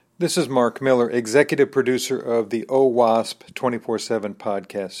This is Mark Miller, executive producer of the OWASP 24/7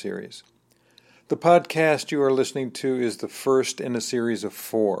 podcast series. The podcast you are listening to is the first in a series of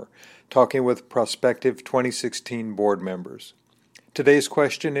 4, talking with prospective 2016 board members. Today's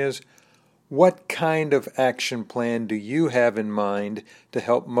question is, what kind of action plan do you have in mind to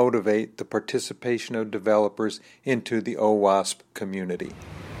help motivate the participation of developers into the OWASP community?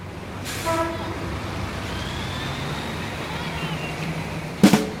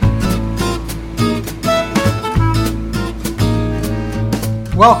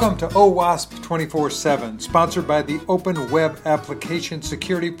 Welcome to OWASP 24/7, sponsored by the Open Web Application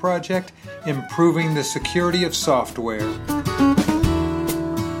Security Project, Improving the Security of Software.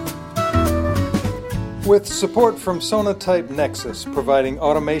 With support from Sonatype Nexus, providing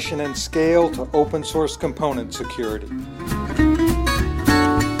automation and scale to open source component security.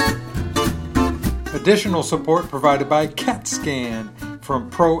 Additional support provided by CAT-SCAN from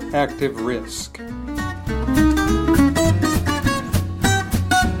Proactive Risk.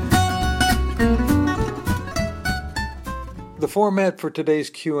 The format for today's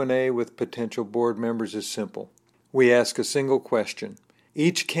Q&A with potential board members is simple. We ask a single question.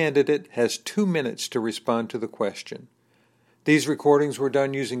 Each candidate has 2 minutes to respond to the question. These recordings were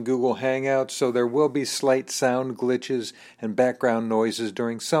done using Google Hangouts, so there will be slight sound glitches and background noises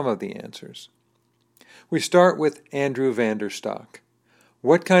during some of the answers. We start with Andrew Vanderstock.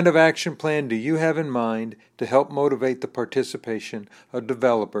 What kind of action plan do you have in mind to help motivate the participation of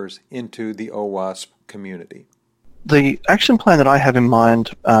developers into the OWASP community? The action plan that I have in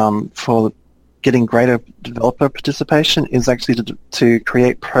mind for getting greater developer participation is actually to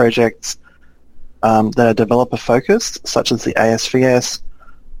create projects that are developer-focused, such as the ASVS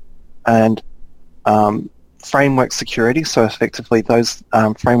and framework security. So effectively those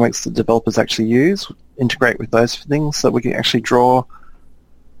frameworks that developers actually use, integrate with those things so that we can actually draw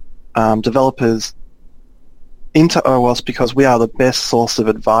developers into OWASP because we are the best source of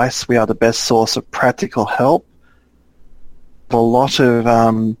advice, we are the best source of practical help. A lot of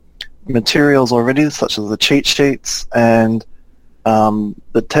materials already, such as the cheat sheets and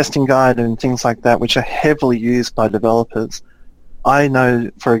the testing guide and things like that, which are heavily used by developers. I know,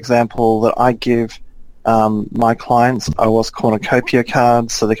 for example, that I give my clients OWASP cornucopia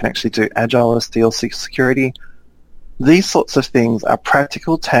cards so they can actually do Agile SDLC security. These sorts of things are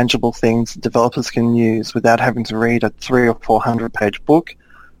practical, tangible things that developers can use without having to read a 300 or 400 page book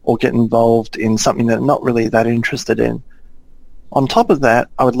or get involved in something they're not really that interested in. On top of that,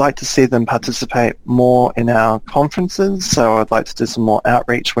 I would like to see them participate more in our conferences, so I'd like to do some more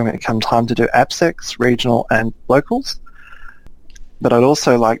outreach when it comes time to do AppSecs, regional and locals. But I'd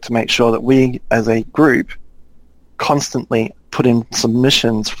also like to make sure that we, as a group, constantly put in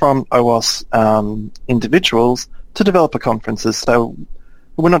submissions from OWASP individuals to developer conferences, so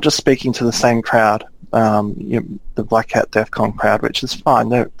we're not just speaking to the same crowd, the Black Hat DEF CON crowd, which is fine,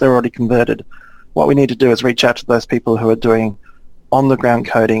 they're already converted. What we need to do is reach out to those people who are doing on-the-ground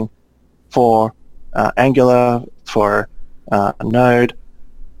coding for Angular, for Node,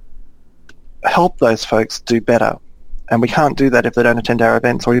 help those folks do better. And we can't do that if they don't attend our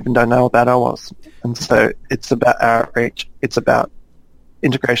events or even don't know about OWASP. And so it's about outreach, it's about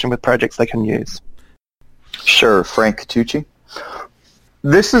integration with projects they can use. Sure, Frank Catucci.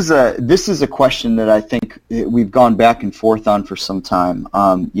 This is a question that I think we've gone back and forth on for some time.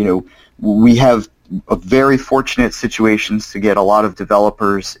 We have a very fortunate situations to get a lot of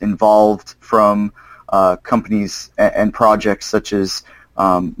developers involved from companies and projects such as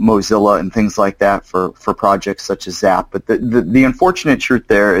Mozilla and things like that for projects such as Zap. But the unfortunate truth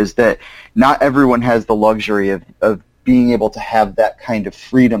there is that not everyone has the luxury of being able to have that kind of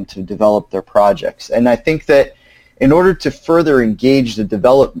freedom to develop their projects. And I think that in order to further engage the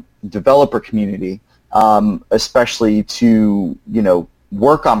developer community, especially to,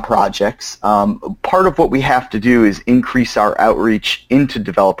 work on projects, part of what we have to do is increase our outreach into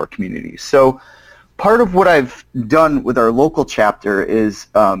developer communities. So part of what I've done with our local chapter is,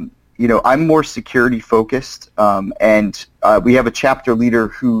 I'm more security focused, and we have a chapter leader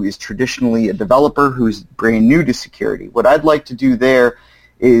who is traditionally a developer who's brand new to security. What I'd like to do there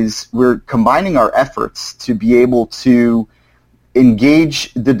is we're combining our efforts to be able to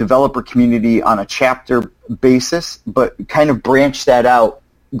engage the developer community on a chapter basis, but kind of branch that out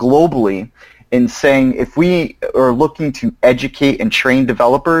globally in saying if we are looking to educate and train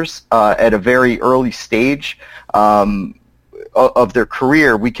developers at a very early stage of their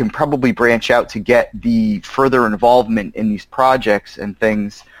career, we can probably branch out to get the further involvement in these projects and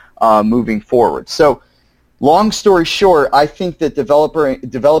things moving forward. So long story short, I think that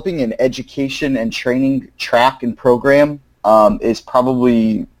developing an education and training track and program is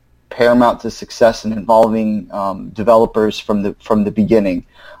probably paramount to success in involving developers from the beginning.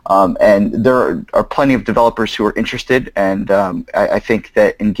 And there are plenty of developers who are interested, and I think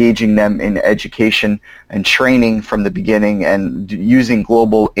that engaging them in education and training from the beginning and using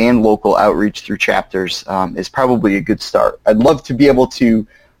global and local outreach through chapters is probably a good start. I'd love to be able to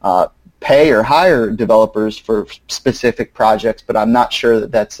pay or hire developers for specific projects, but I'm not sure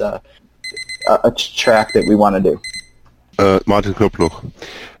that that's a track that we want to do. Martin Knobloch.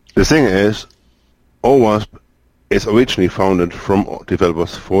 The thing is, OWASP is originally founded from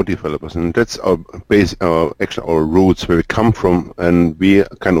developers for developers, and that's our base, actually our roots, where we come from, and we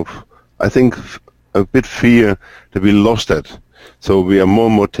kind of, I think, a bit fear that we lost that. So we are more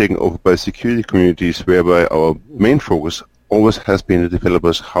and more taken over by security communities, whereby our main focus always has been the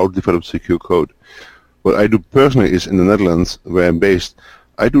developers, how to develop secure code. What I do personally is in the Netherlands, where I'm based,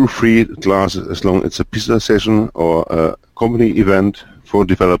 I do free classes as long as it's a PISA session or a company event for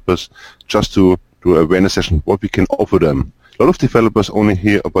developers, just to do an awareness session, what we can offer them. A lot of developers only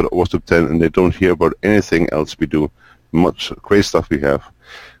hear about OWASP 10 and they don't hear about anything else we do, much great stuff we have.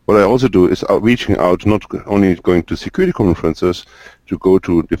 What I also do is reaching out, not only going to security conferences, to go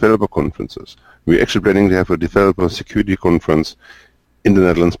to developer conferences. We're actually planning to have a developer security conference in the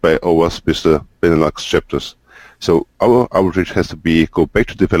Netherlands by OWASP with the Benelux chapters. So our outreach has to be go back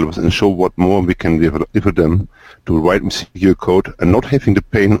to developers and show what more we can deliver them to write secure code and not having the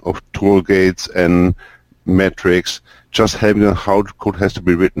pain of tool gates and metrics, just having how the code has to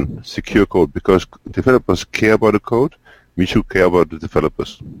be written, secure code, because developers care about the code, we should care about the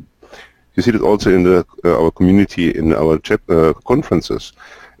developers. You see that also in our community, in our conferences.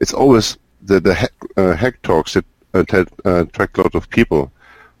 It's always the hack talks that attract a lot of people.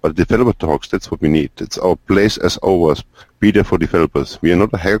 But developer talks, that's what we need. It's our place as OWASP. Be there for developers. We are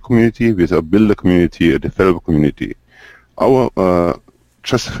not a hacker community, we are a builder community, a developer community. Our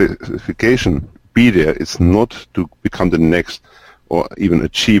justification, be there, is not to become the next or even a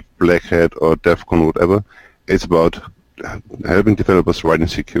cheap Black Hat or DEF CON or whatever. It's about helping developers writing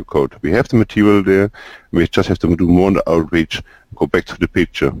secure code. We have the material there, we just have to do more on the outreach, go back to the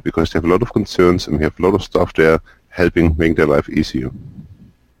picture, because they have a lot of concerns and we have a lot of stuff there helping make their life easier.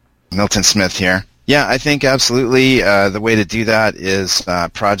 Milton Smith here. Yeah, I think absolutely the way to do that is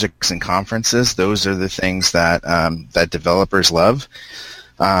projects and conferences. Those are the things that that developers love.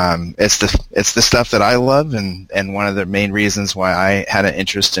 It's the stuff that I love, and one of the main reasons why I had an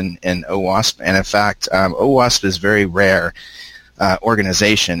interest in OWASP. And in fact, OWASP is a very rare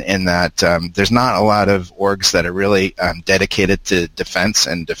organization in that there's not a lot of orgs that are really dedicated to defense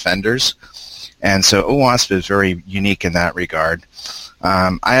and defenders. And so OWASP is very unique in that regard.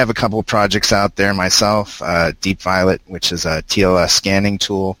 I have a couple of projects out there myself, Deep Violet, which is a TLS scanning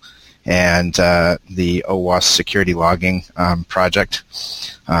tool, and the OWASP security logging project.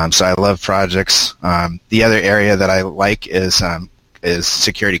 So I love projects. The other area that I like is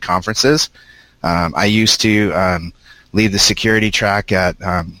security conferences. I used to lead the security track at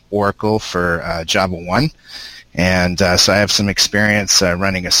Oracle for Java 1. And so I have some experience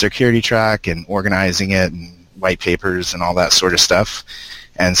running a security track and organizing it and white papers and all that sort of stuff.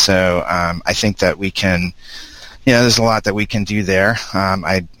 And so I think that we can, there's a lot that we can do there.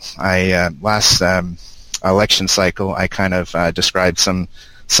 I last election cycle, I kind of described some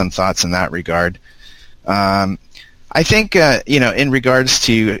thoughts in that regard. I think, in regards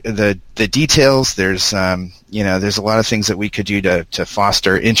to the details, there's a lot of things that we could do to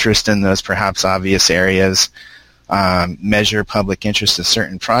foster interest in those perhaps obvious areas. Measure public interest in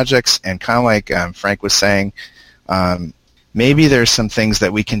certain projects, and kind of like Frank was saying, maybe there's some things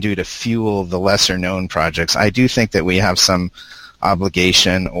that we can do to fuel the lesser known projects. I do think that we have some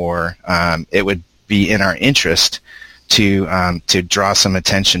obligation, or it would be in our interest to draw some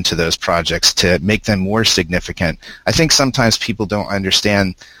attention to those projects, to make them more significant. I think sometimes people don't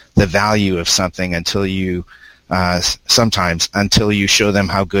understand the value of something until you show them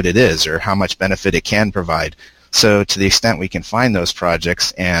how good it is or how much benefit it can provide. So to the extent we can find those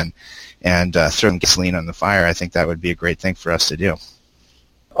projects and throw gasoline on the fire, I think that would be a great thing for us to do.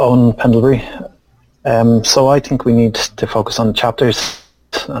 Owen Pendlebury. So I think we need to focus on chapters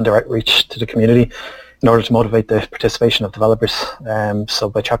and their outreach to the community in order to motivate the participation of developers. So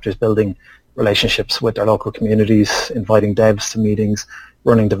by chapters building relationships with their local communities, inviting devs to meetings,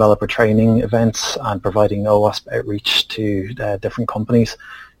 running developer training events, and providing OWASP outreach to different companies,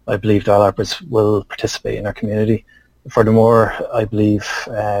 I believe developers will participate in our community. Furthermore, I believe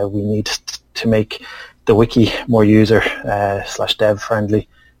we need to make the wiki more user / dev friendly,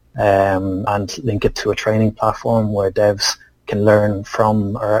 and link it to a training platform where devs can learn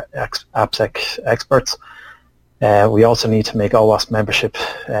from our AppSec experts. We also need to make OWASP membership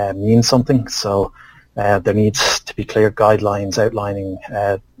mean something. So there needs to be clear guidelines outlining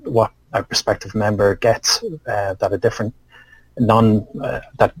what a prospective member gets that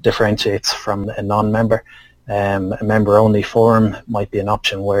differentiates from a non-member. A member-only forum might be an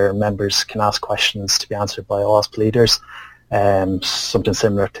option where members can ask questions to be answered by OWASP leaders, something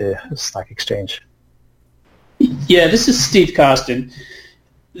similar to Stack Exchange. Yeah, this is Steve Costin.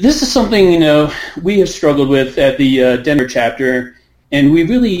 This is something, we have struggled with at the Denver chapter, and we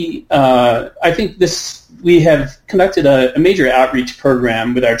really, I think we have conducted a major outreach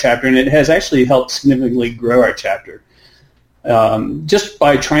program with our chapter, and it has actually helped significantly grow our chapter, just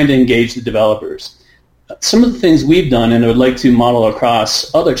by trying to engage the developers. Some of the things we've done, and I would like to model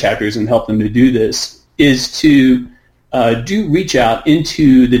across other chapters and help them to do this, is to do reach out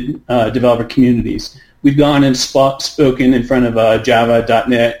into the developer communities. We've gone and spoken in front of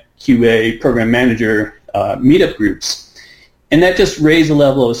Java.NET QA program manager meetup groups, and that just raised the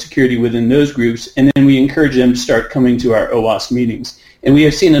level of security within those groups, and then we encourage them to start coming to our OWASP meetings. And we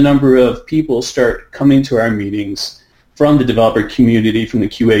have seen a number of people start coming to our meetings from the developer community, from the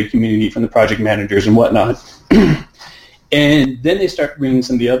QA community, from the project managers and whatnot. And then they start bringing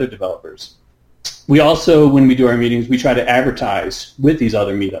some of the other developers. We also, when we do our meetings, we try to advertise with these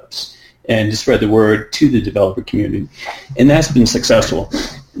other meetups and to spread the word to the developer community. And that's been successful.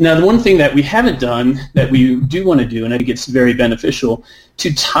 Now, the one thing that we haven't done that we do want to do, and I think it's very beneficial,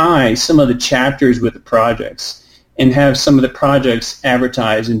 to tie some of the chapters with the projects and have some of the projects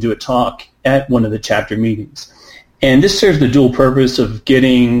advertise and do a talk at one of the chapter meetings. And this serves the dual purpose of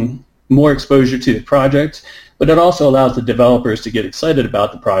getting more exposure to the project, but it also allows the developers to get excited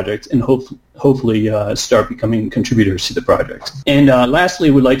about the project and hopefully start becoming contributors to the project. And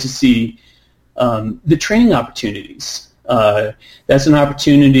lastly, we'd like to see the training opportunities. That's an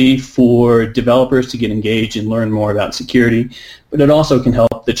opportunity for developers to get engaged and learn more about security, but it also can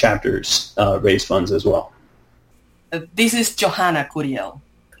help the chapters raise funds as well. This is Johanna Curiel.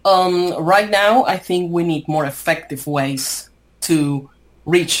 Right now, I think we need more effective ways to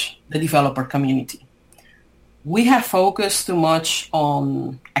reach the developer community. We have focused too much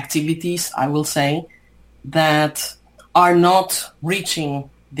on activities, I will say, that are not reaching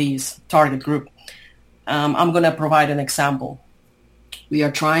this target group. I'm going to provide an example. We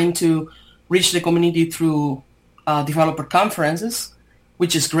are trying to reach the community through developer conferences,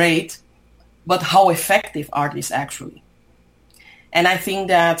 which is great, but how effective are these actually? And I think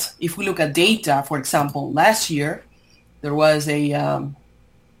that if we look at data, for example, last year, there was a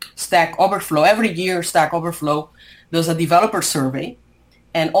Stack Overflow. Every year, Stack Overflow does a developer survey,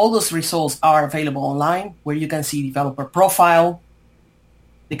 and all those results are available online, where you can see developer profile,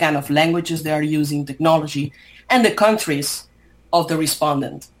 the kind of languages they are using, technology, and the countries of the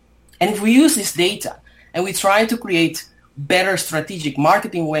respondent. And if we use this data and we try to create better strategic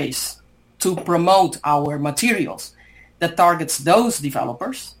marketing ways to promote our materials that targets those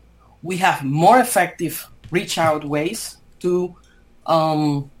developers, we have more effective reach out ways to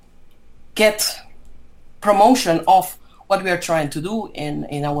get promotion of what we are trying to do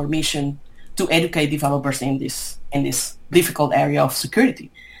in our mission to educate developers in this difficult area of security.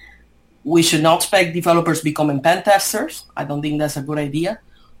 We should not expect developers becoming pen testers. I don't think that's a good idea,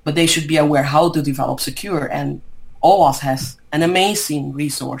 but they should be aware how to develop secure, and OWASP has an amazing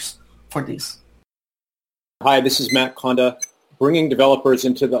resource for this. Hi, this is Matt Konda. Bringing developers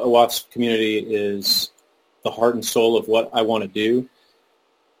into the OWASP community is the heart and soul of what I want to do.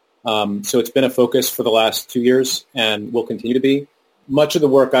 So it's been a focus for the last 2 years and will continue to be. Much of the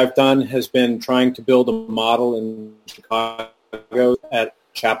work I've done has been trying to build a model in Chicago at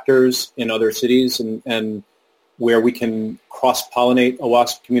chapters in other cities and where we can cross-pollinate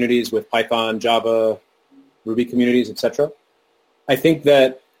OWASP communities with Python, Java, Ruby communities, etc. I think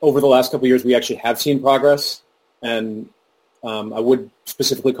that over the last couple of years, we actually have seen progress, and I would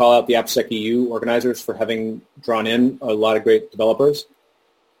specifically call out the AppSec EU organizers for having drawn in a lot of great developers.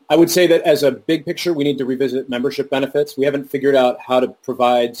 I would say that as a big picture, we need to revisit membership benefits. We haven't figured out how to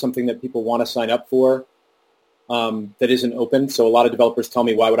provide something that people want to sign up for that isn't open. So a lot of developers tell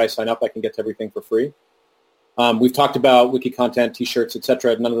me, why would I sign up? I can get to everything for free. We've talked about wiki content, T-shirts,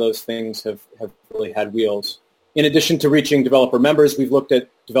 etc. None of those things have really had wheels. In addition to reaching developer members, we've looked at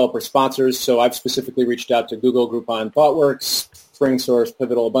developer sponsors. So I've specifically reached out to Google, Groupon, ThoughtWorks, SpringSource,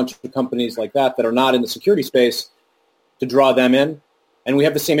 Pivotal, a bunch of companies like that are not in the security space to draw them in. And we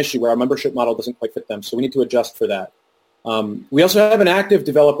have the same issue where our membership model doesn't quite fit them. So we need to adjust for that. We also have an active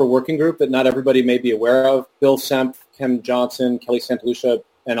developer working group that not everybody may be aware of. Bill Semp, Ken Johnson, Kelly Santalucia,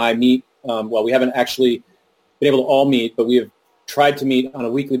 and I meet. Well, we haven't actually been able to all meet, but we have tried to meet on a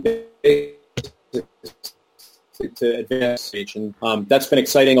weekly basis to advance stage. And that's been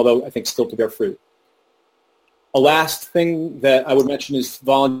exciting, although I think still to bear fruit. A last thing that I would mention is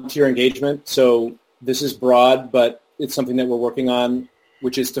volunteer engagement. So this is broad, but it's something that we're working on,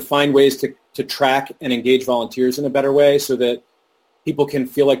 which is to find ways to track and engage volunteers in a better way so that people can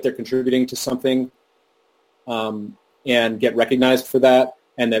feel like they're contributing to something and get recognized for that,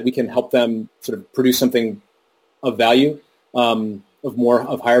 and that we can help them sort of produce something of value, of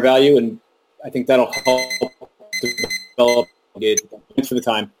higher value. And I think that'll help develop engagement. Thanks for the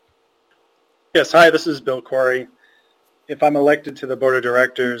time. Yes, hi, this is Bill Corey. If I'm elected to the board of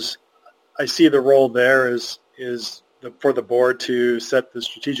directors, I see the role there is for the board to set the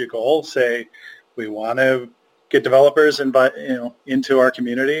strategic goal, say we want to get developers into our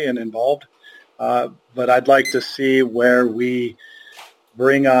community and involved. But I'd like to see where we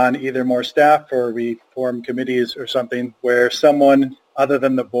bring on either more staff or we form committees or something where someone other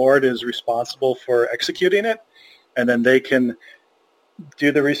than the board is responsible for executing it, and then they can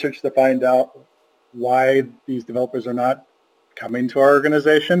do the research to find out why these developers are not coming to our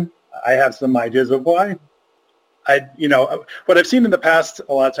organization. I have some ideas of why. What I've seen in the past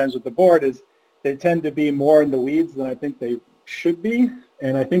a lot of times with the board is they tend to be more in the weeds than I think they should be,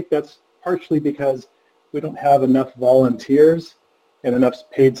 and I think that's partially because we don't have enough volunteers and enough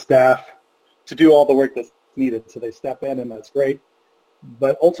paid staff to do all the work that's needed. So they step in, and that's great.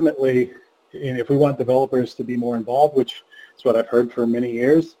 But ultimately, if we want developers to be more involved, which is what I've heard for many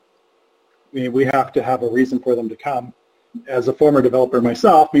years, we have to have a reason for them to come. As a former developer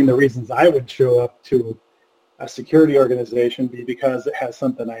myself, the reasons I would show up to a security organization be because it has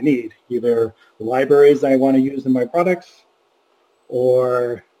something I need, either libraries I want to use in my products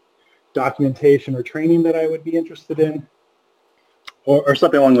or documentation or training that I would be interested in, or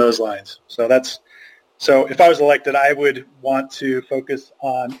something along those lines. So if I was elected, I would want to focus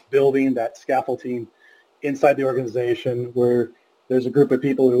on building that scaffolding inside the organization where there's a group of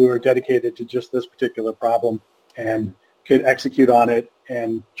people who are dedicated to just this particular problem and could execute on it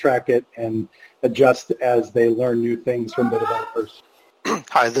and track it and adjust as they learn new things from the developers.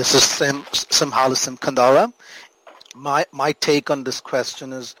 Hi, this is Simhala Kandara. My take on this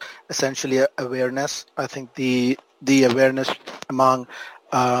question is essentially awareness. I think the awareness among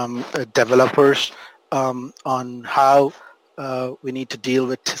developers on how we need to deal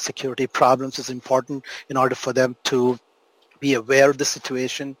with security problems is important in order for them to be aware of the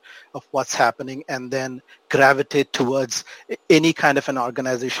situation of what's happening and then gravitate towards any kind of an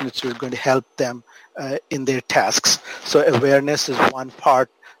organization which is going to help them in their tasks. So awareness is one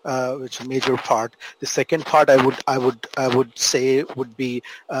part, which is a major part. The second part I would say would be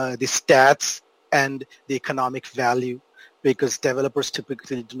the stats and the economic value, because developers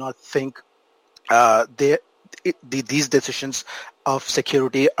typically do not think these decisions of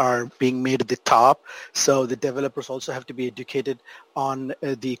security are being made at the top. So the developers also have to be educated on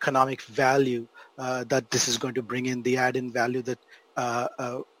the economic value that this is going to bring in, the add-in value that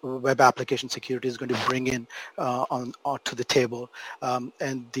web application security is going to bring in to the table.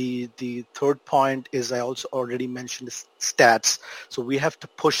 And the third point is, I also already mentioned, stats. So we have to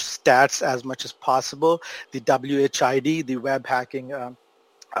push stats as much as possible. The WHID, the web hacking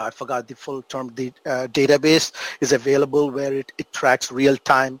I forgot the full term, the database is available where it tracks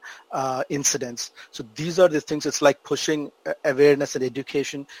real-time incidents. So these are the things. It's like pushing awareness and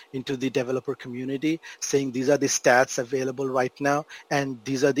education into the developer community, saying these are the stats available right now, and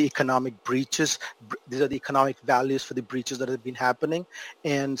these are the economic breaches. These are the economic values for the breaches that have been happening.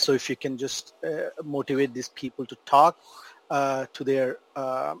 And so if you can just motivate these people to talk to their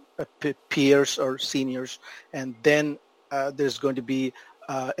peers or seniors, and then there's going to be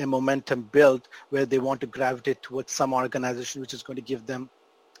a momentum built where they want to gravitate towards some organization which is going to give them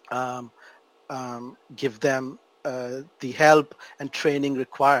the help and training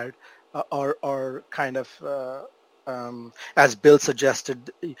required, or kind of as Bill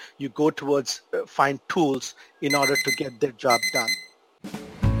suggested, you go towards find tools in order to get their job done.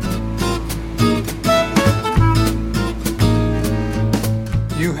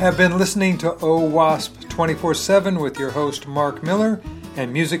 You have been listening to OWASP 24/7 with your host Mark Miller,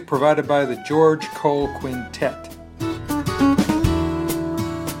 and music provided by the George Cole Quintet.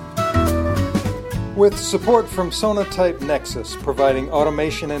 With support from Sonatype Nexus, providing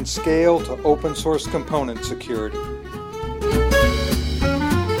automation and scale to open source component security.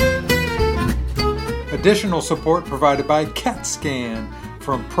 Additional support provided by CAT Scan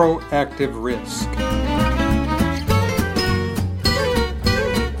from Proactive Risk.